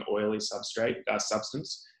by like an oily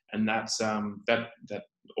substance, and that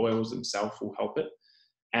oils themselves will help it.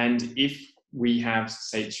 And if we have,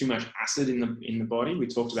 say, too much acid in the body, we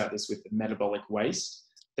talked about this with the metabolic waste,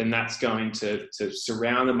 then that's going to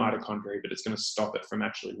surround the mitochondria, but it's going to stop it from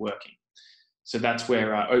actually working. So that's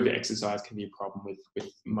where over-exercise can be a problem with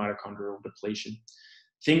mitochondrial depletion.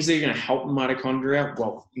 Things that are going to help mitochondria,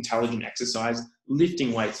 well, intelligent exercise.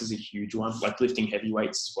 Lifting weights is a huge one, like lifting heavy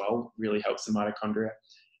weights as well, really helps the mitochondria.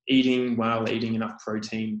 Eating well, eating enough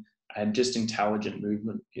protein, and just intelligent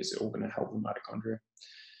movement is all going to help the mitochondria.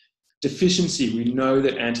 Deficiency, we know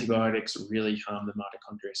that antibiotics really harm the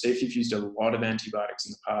mitochondria. So if you've used a lot of antibiotics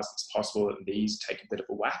in the past, it's possible that these take a bit of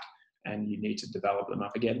a whack and you need to develop them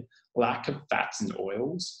up again. Lack of fats and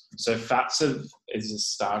oils. So fats is the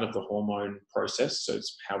start of the hormone process. So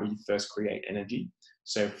it's how we first create energy.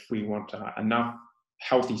 So if we want enough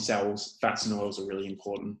healthy cells, fats and oils are really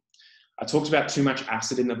important. I talked about too much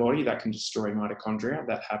acid in the body that can destroy mitochondria.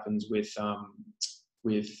 That happens with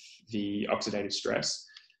the oxidative stress.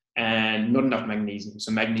 And not enough magnesium.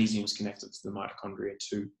 So magnesium is connected to the mitochondria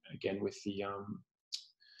too, again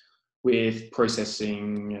with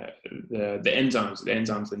processing the enzymes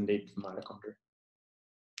that need the mitochondria.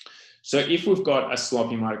 So if we've got a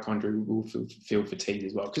sloppy mitochondria, we will feel fatigued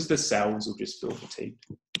as well, because the cells will just feel fatigued.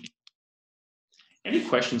 Any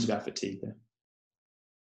questions about fatigue there?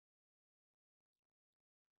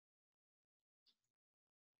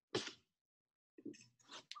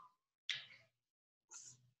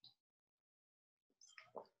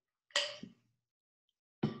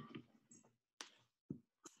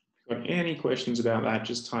 Got any questions about that,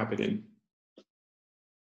 just type it in.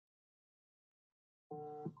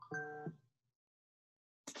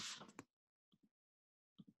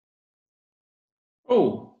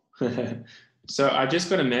 Oh, so I just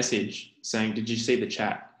got a message saying, did you see the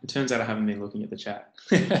chat? It turns out I haven't been looking at the chat.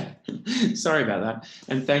 Sorry about that.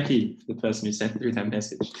 And thank you to the person who sent through that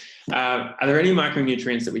message. Are there any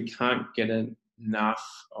micronutrients that we can't get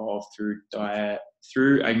enough of through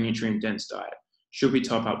a nutrient-dense diet? Should we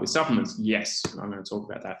top up with supplements? Yes, I'm going to talk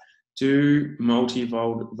about that. Do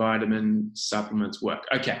multivitamin supplements work?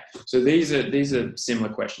 Okay, so these are similar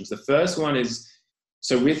questions. The first one is,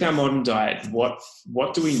 so with our modern diet, what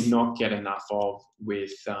do we not get enough of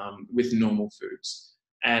with normal foods?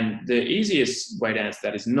 And the easiest way to answer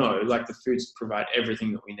that is no. Like, the foods provide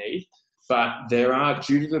everything that we need, but there are,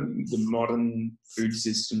 due to the modern food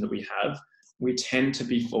system that we have, we tend to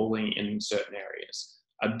be falling in certain areas.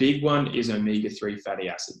 A big one is omega-3 fatty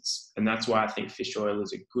acids, and that's why I think fish oil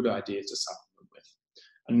is a good idea to supplement with.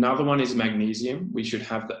 Another one is magnesium. We should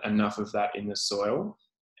have enough of that in the soil,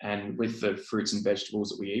 and with the fruits and vegetables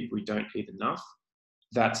that we eat, we don't eat enough.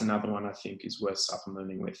 That's another one I think is worth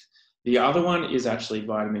supplementing with. The other one is actually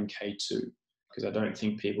vitamin K2, because I don't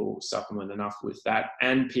think people supplement enough with that,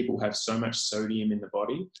 and people have so much sodium in the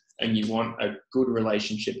body, and you want a good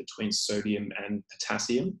relationship between sodium and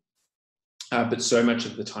potassium. but so much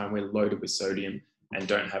of the time we're loaded with sodium and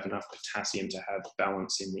don't have enough potassium to have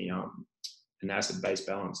balance in the an acid-base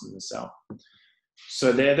balance in the cell.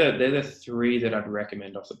 So they're the three that I'd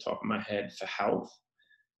recommend off the top of my head for health.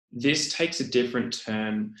 This takes a different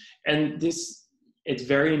turn, and it's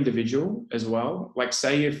very individual as well. Like,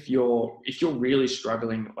 say if you're really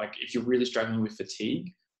struggling, with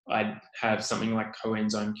fatigue, I'd have something like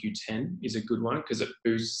coenzyme Q10 is a good one because it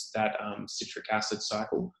boosts that citric acid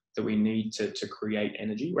cycle that we need to create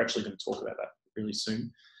energy. We're actually going to talk about that really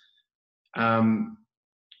soon.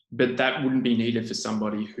 But that wouldn't be needed for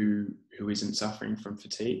somebody who isn't suffering from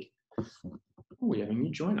fatigue. Oh, we have a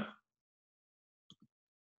new joiner.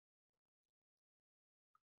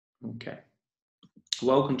 Okay.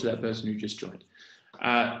 Welcome to that person who just joined.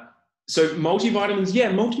 So multivitamins,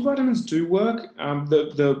 yeah, multivitamins do work.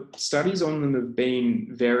 The studies on them have been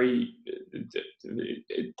very,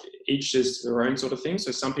 each is their own sort of thing.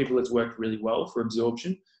 So some people it's worked really well for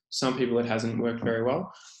absorption. Some people it hasn't worked very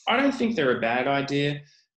well. I don't think they're a bad idea.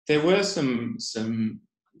 There were some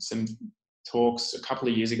talks a couple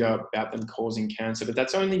of years ago about them causing cancer, but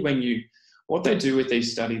that's only when what they do with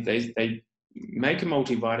these studies, they make a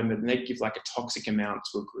multivitamin and they give like a toxic amount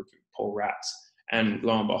to a group of poor rats, and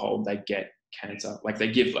lo and behold, they get cancer. Like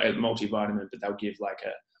they give a multivitamin, but they'll give like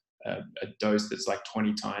a dose that's like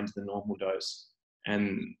 20 times the normal dose,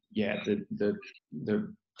 and yeah, the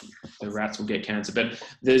rats will get cancer. But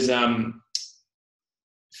there's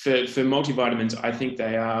for multivitamins, I think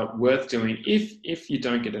they are worth doing if you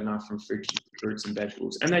don't get enough from fruits and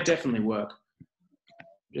vegetables, and they definitely work.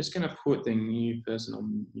 I'm just going to put the new person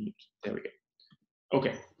on mute. There we go.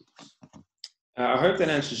 Okay. I hope that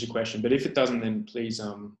answers your question, but if it doesn't, then please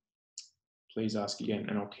ask again,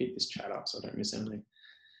 and I'll keep this chat up so I don't miss anything.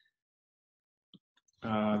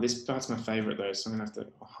 This part's my favorite though, so I'm gonna have to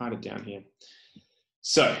hide it down here.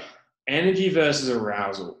 So, energy versus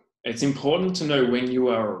arousal. It's important to know when you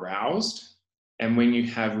are aroused and when you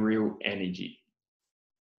have real energy.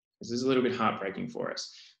 This is a little bit heartbreaking for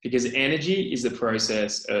us because energy is the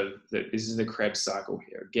process of this is the Krebs cycle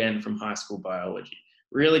here, again from high school biology.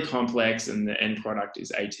 Really complex, and the end product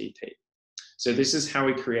is ATP. So this is how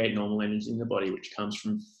we create normal energy in the body, which comes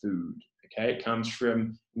from food. Okay, it comes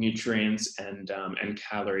from nutrients and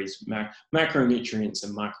calories, macronutrients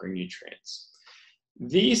and micronutrients.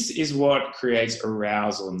 This is what creates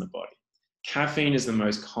arousal in the body. Caffeine is the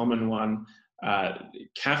most common one.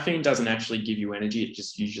 Caffeine doesn't actually give you energy. It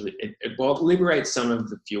just usually it liberates some of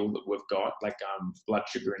the fuel that we've got, like blood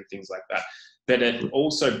sugar and things like that. But it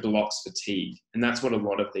also blocks fatigue, and that's what a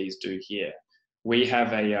lot of these do here. We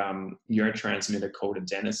have a neurotransmitter called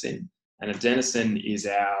adenosine, and adenosine is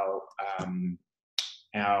our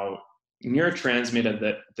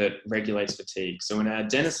neurotransmitter that regulates fatigue. So when our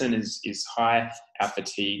adenosine is high, our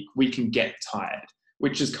fatigue, we can get tired,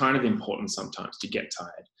 which is kind of important sometimes to get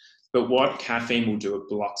tired. But what caffeine will do, it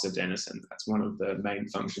blocks adenosine. That's one of the main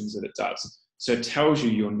functions that it does. So it tells you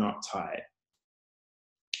you're not tired,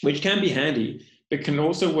 which can be handy, but can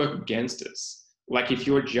also work against us. Like if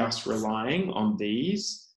you're just relying on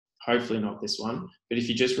these, hopefully not this one, but if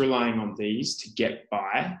you're just relying on these to get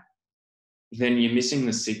by, then you're missing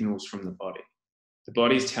the signals from the body. The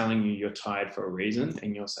body's telling you you're tired for a reason,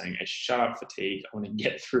 and you're saying, hey, shut up, fatigue, I want to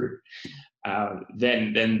get through.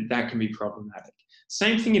 Then that can be problematic.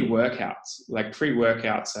 Same thing in workouts, like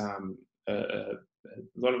pre-workouts. A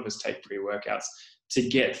lot of us take pre-workouts to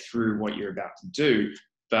get through what you're about to do.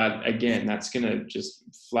 But again, that's going to just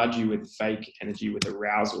flood you with fake energy, with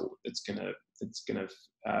arousal. It's going to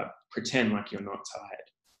pretend like you're not tired.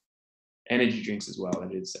 Energy drinks as well, they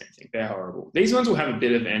do the same thing. They're horrible. These ones will have a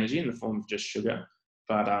bit of energy in the form of just sugar,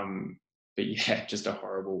 but yeah, just a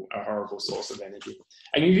horrible source of energy.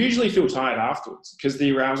 And you usually feel tired afterwards because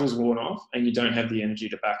the arousal's worn off and you don't have the energy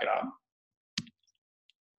to back it up.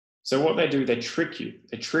 So what they do, they trick you.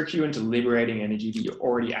 They trick you into liberating energy that you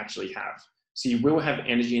already actually have. So you will have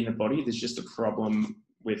energy in the body. There's just a problem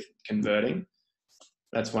with converting.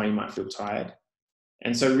 That's why you might feel tired.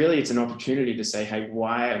 And so really it's an opportunity to say, hey,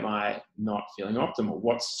 why am I not feeling optimal?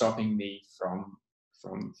 What's stopping me from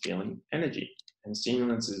feeling energy? And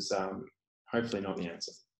stimulants is hopefully not the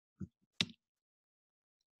answer.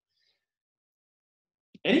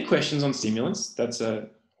 Any questions on stimulants? That's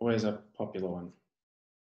always a popular one.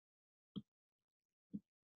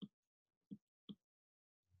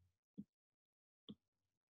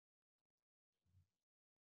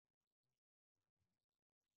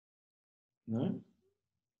 No?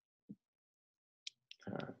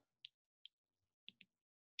 All right.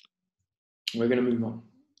 We're going to move on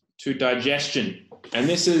to digestion. And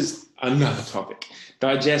this is another topic.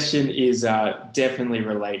 Digestion is definitely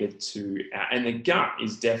related to, and the gut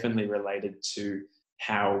is definitely related to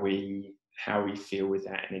how we feel with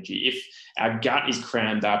our energy. If our gut is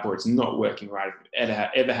crammed up or it's not working right, if you've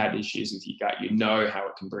ever had issues with your gut, you know how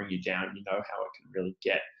it can bring you down. You know how it can really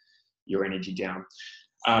get your energy down.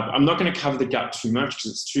 I'm not going to cover the gut too much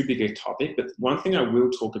because it's too big a topic, but one thing I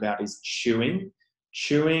will talk about is chewing.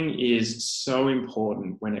 Chewing is so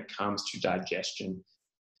important when it comes to digestion.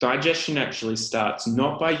 Digestion actually starts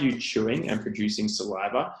not by you chewing and producing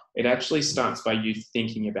saliva. It actually starts by you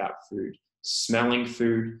thinking about food, smelling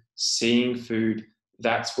food, seeing food.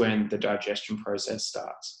 That's when the digestion process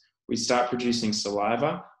starts. We start producing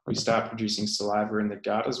saliva. We start producing saliva in the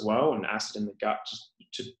gut as well, and acid in the gut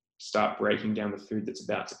to start breaking down the food that's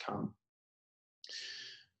about to come.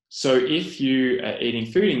 So if you are eating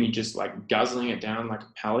food and you're just like guzzling it down like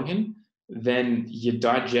a pelican, then your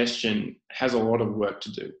digestion has a lot of work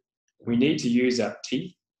to do. We need to use our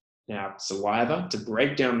teeth, our saliva, to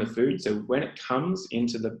break down the food. So when it comes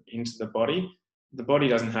into the body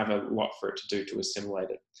doesn't have a lot for it to do to assimilate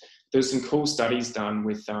it. There's some cool studies done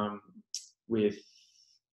with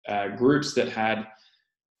groups that had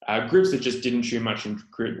groups that just didn't chew much and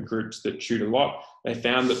groups that chewed a lot. They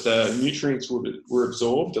found that the nutrients were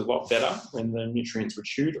absorbed a lot better when the nutrients were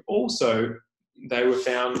chewed. Also, they were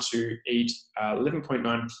found to eat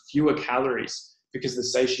 11.9 fewer calories because the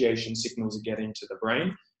satiation signals are getting to the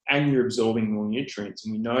brain and you're absorbing more nutrients.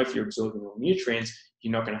 And we know if you're absorbing more nutrients,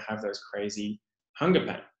 you're not going to have those crazy hunger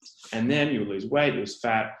pains. And then you'll lose weight, lose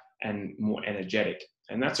fat, and more energetic.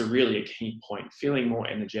 And that's really a key point, feeling more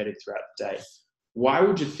energetic throughout the day. Why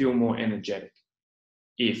would you feel more energetic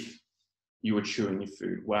if you were chewing your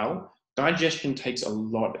food? Well, digestion takes a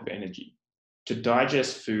lot of energy. To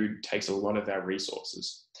digest food takes a lot of our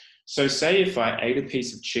resources. So say if I ate a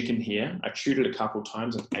piece of chicken here, I chewed it a couple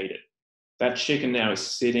times and ate it. That chicken now is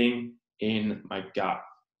sitting in my gut.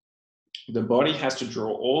 The body has to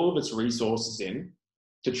draw all of its resources in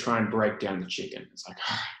to try and break down the chicken. It's like,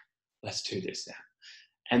 all right, let's do this now.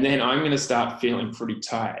 And then I'm going to start feeling pretty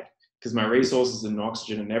tired because my resources and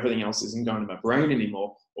oxygen and everything else isn't going to my brain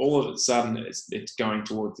anymore. All of a sudden, it's going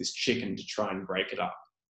towards this chicken to try and break it up.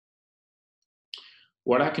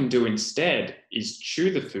 What I can do instead is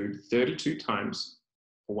chew the food 32 times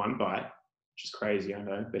for one bite, which is crazy, I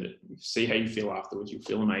know, but see how you feel afterwards. You'll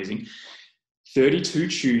feel amazing. 32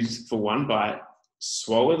 chews for one bite,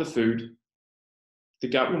 swallow the food. The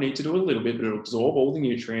gut will need to do a little bit, but it'll absorb all the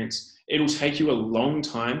nutrients. It'll take you a long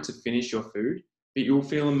time to finish your food, but you'll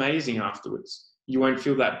feel amazing afterwards. You won't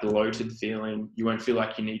feel that bloated feeling. You won't feel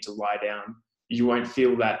like you need to lie down. You won't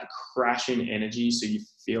feel that crash in energy, so you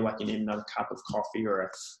feel like you need another cup of coffee or an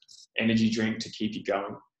energy drink to keep you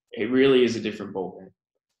going. It really is a different ballgame.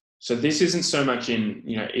 So this isn't so much in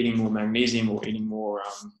eating more magnesium or eating more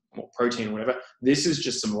protein or whatever. This is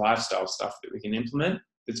just some lifestyle stuff that we can implement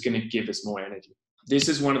that's going to give us more energy. This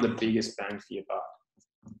is one of the biggest bang for your buck.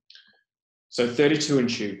 So 32 and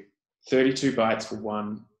chew, 32 bites for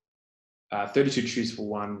one, 32 chews for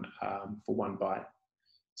one bite.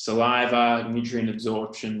 Saliva, nutrient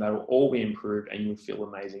absorption, they will all be improved and you'll feel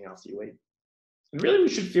amazing after you eat. And really, we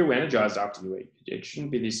should feel energized after you eat. It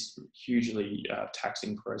shouldn't be this hugely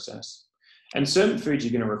taxing process. And certain foods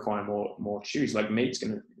you're going to require more chews, like meat's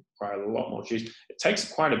going to require a lot more chews. It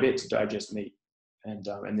takes quite a bit to digest meat and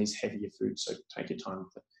these heavier foods, so take your time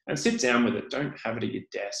with it. And sit down with it. Don't have it at your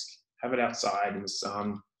desk. Have it outside in the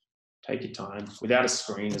sun. Take your time, without a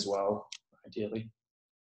screen as well, ideally.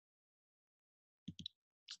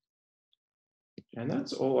 And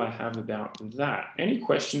that's all I have about that. Any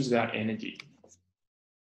questions about energy?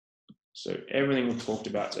 So everything we've talked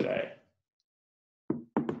about today.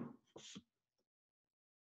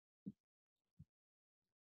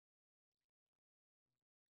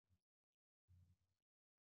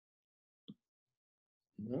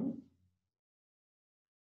 No?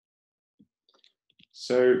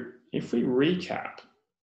 So if we recap,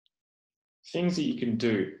 things that you can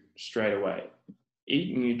do straight away.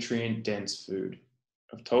 Eat nutrient-dense food.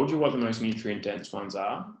 I've told you what the most nutrient-dense ones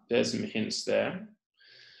are. There's some hints there.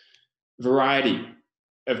 Variety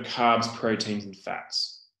of carbs, proteins, and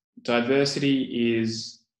fats. Diversity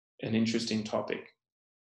is an interesting topic,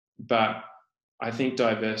 but I think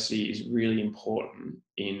diversity is really important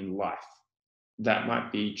in life. That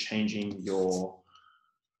might be changing your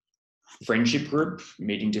friendship group,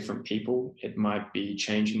 meeting different people. It might be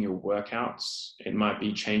changing your workouts. It might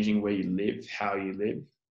be changing where you live, how you live,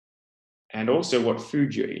 and also what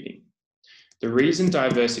food you're eating. The reason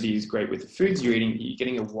diversity is great with the foods you're eating, you're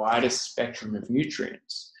getting a wider spectrum of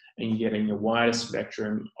nutrients. and you're getting a wider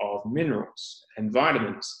spectrum of minerals and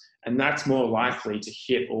vitamins. And that's more likely to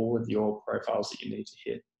hit all of your profiles that you need to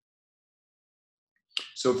hit.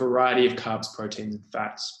 So a variety of carbs, proteins, and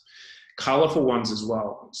fats. Colorful ones as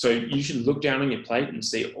well. So you should look down on your plate and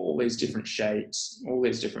see all these different shades, all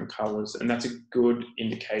these different colors, and that's a good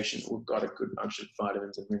indication that we've got a good bunch of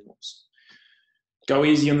vitamins and minerals. Go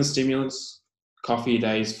easy on the stimulants. Coffee a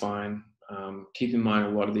day is fine. Keep in mind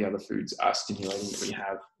a lot of the other foods are stimulating that we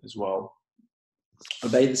have as well.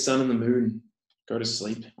 Obey the sun and the moon. Go to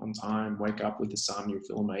sleep on time. Wake up with the sun. You'll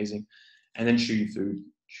feel amazing. And then chew your food.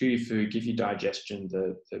 Chew your food. Give your digestion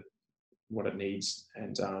what it needs,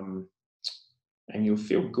 and you'll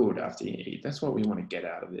feel good after you eat. That's what we want to get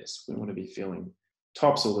out of this. We want to be feeling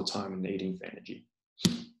tops all the time and eating for energy.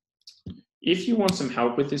 If you want some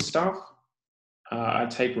help with this stuff, I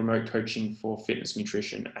take remote coaching for fitness,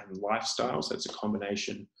 nutrition, and lifestyle. So it's a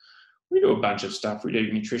combination. We do a bunch of stuff. We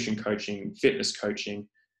do nutrition coaching, fitness coaching,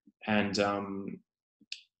 and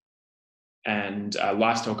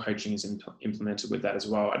lifestyle coaching is implemented with that as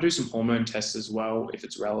well. I do some hormone tests as well if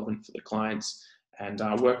it's relevant for the clients, and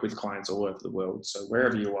I work with clients all over the world. So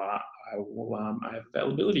wherever you are, I have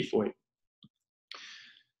availability for you.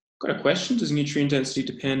 Got a question. Does nutrient density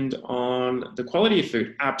depend on the quality of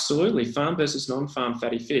food? Absolutely. Farm versus non-farm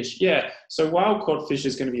fatty fish. Yeah. So wild caught fish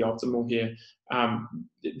is going to be optimal here.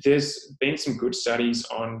 There's been some good studies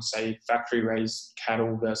on, say, factory raised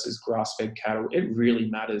cattle versus grass-fed cattle. It really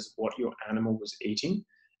matters what your animal was eating,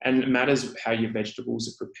 and it matters how your vegetables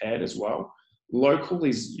are prepared as well. Local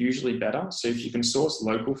is usually better. So if you can source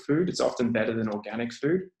local food, it's often better than organic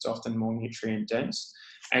food. It's often more nutrient dense,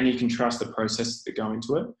 and you can trust the processes that go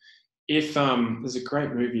into it. If there's a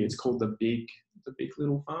great movie, it's called The Big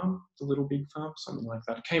Little Farm, The Little Big Farm, something like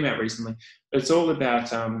that. It came out recently. But it's all about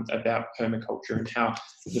permaculture and how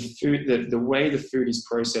the way the food is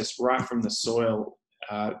processed right from the soil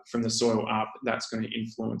up, that's going to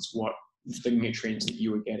influence what the nutrients that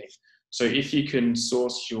you are getting. So if you can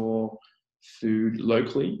source your food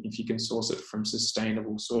locally, if you can source it from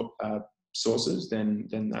sustainable sources,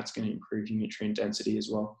 then that's going to improve your nutrient density as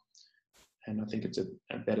well. And I think it's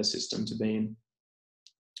a better system to be in.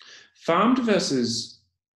 Farmed versus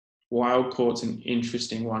wild caught's an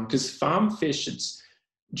interesting one, because farm fish, it's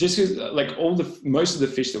just like most of the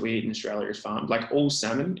fish that we eat in Australia is farmed. Like all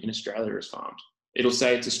salmon in Australia is farmed. It'll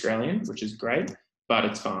say it's Australian, which is great, but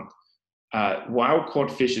it's farmed. Wild caught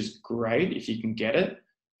fish is great if you can get it,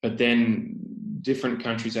 but then different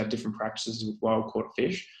countries have different practices with wild caught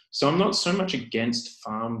fish. So I'm not so much against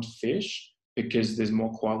farmed fish, because there's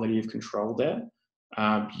more quality of control there.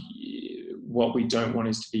 What we don't want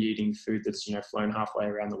is to be eating food that's flown halfway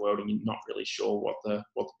around the world and you're not really sure what the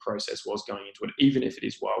process was going into it, even if it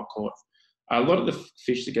is wild caught. A lot of the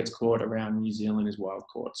fish that gets caught around New Zealand is wild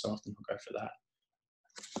caught, so often I'll go for that.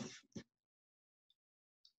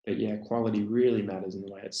 But yeah, quality really matters in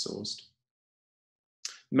the way it's sourced.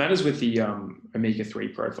 Matters with the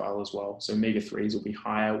omega-3 profile as well. So omega-3s will be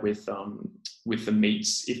higher with the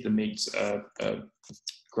meats. If the meats are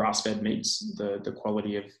grass-fed meats, the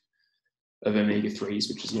quality of omega-3s,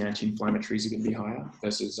 which is the anti-inflammatories, are going to be higher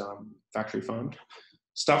versus factory farmed.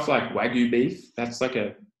 Stuff like Wagyu beef, that's like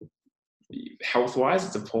health-wise,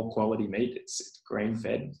 it's a poor quality meat. It's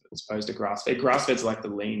grain-fed as opposed to grass-fed. Grass-fed's like the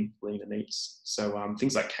leaner meats. So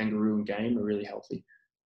things like kangaroo and game are really healthy,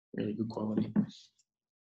 really good quality.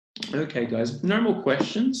 Okay, guys, no more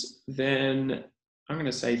questions. Then I'm going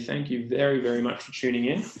to say thank you very, very much for tuning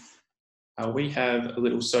in. We have a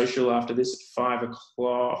little social after this at 5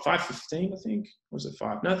 o'clock, 5:15, I think. Or was it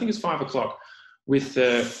 5? No, I think it's 5 o'clock with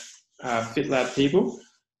the FitLab people.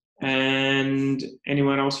 And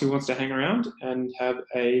anyone else who wants to hang around and have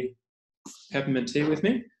a peppermint tea with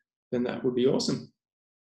me, then that would be awesome.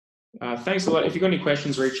 Thanks a lot. If you've got any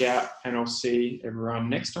questions, reach out and I'll see everyone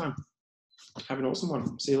next time. Have an awesome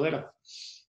one. See you later.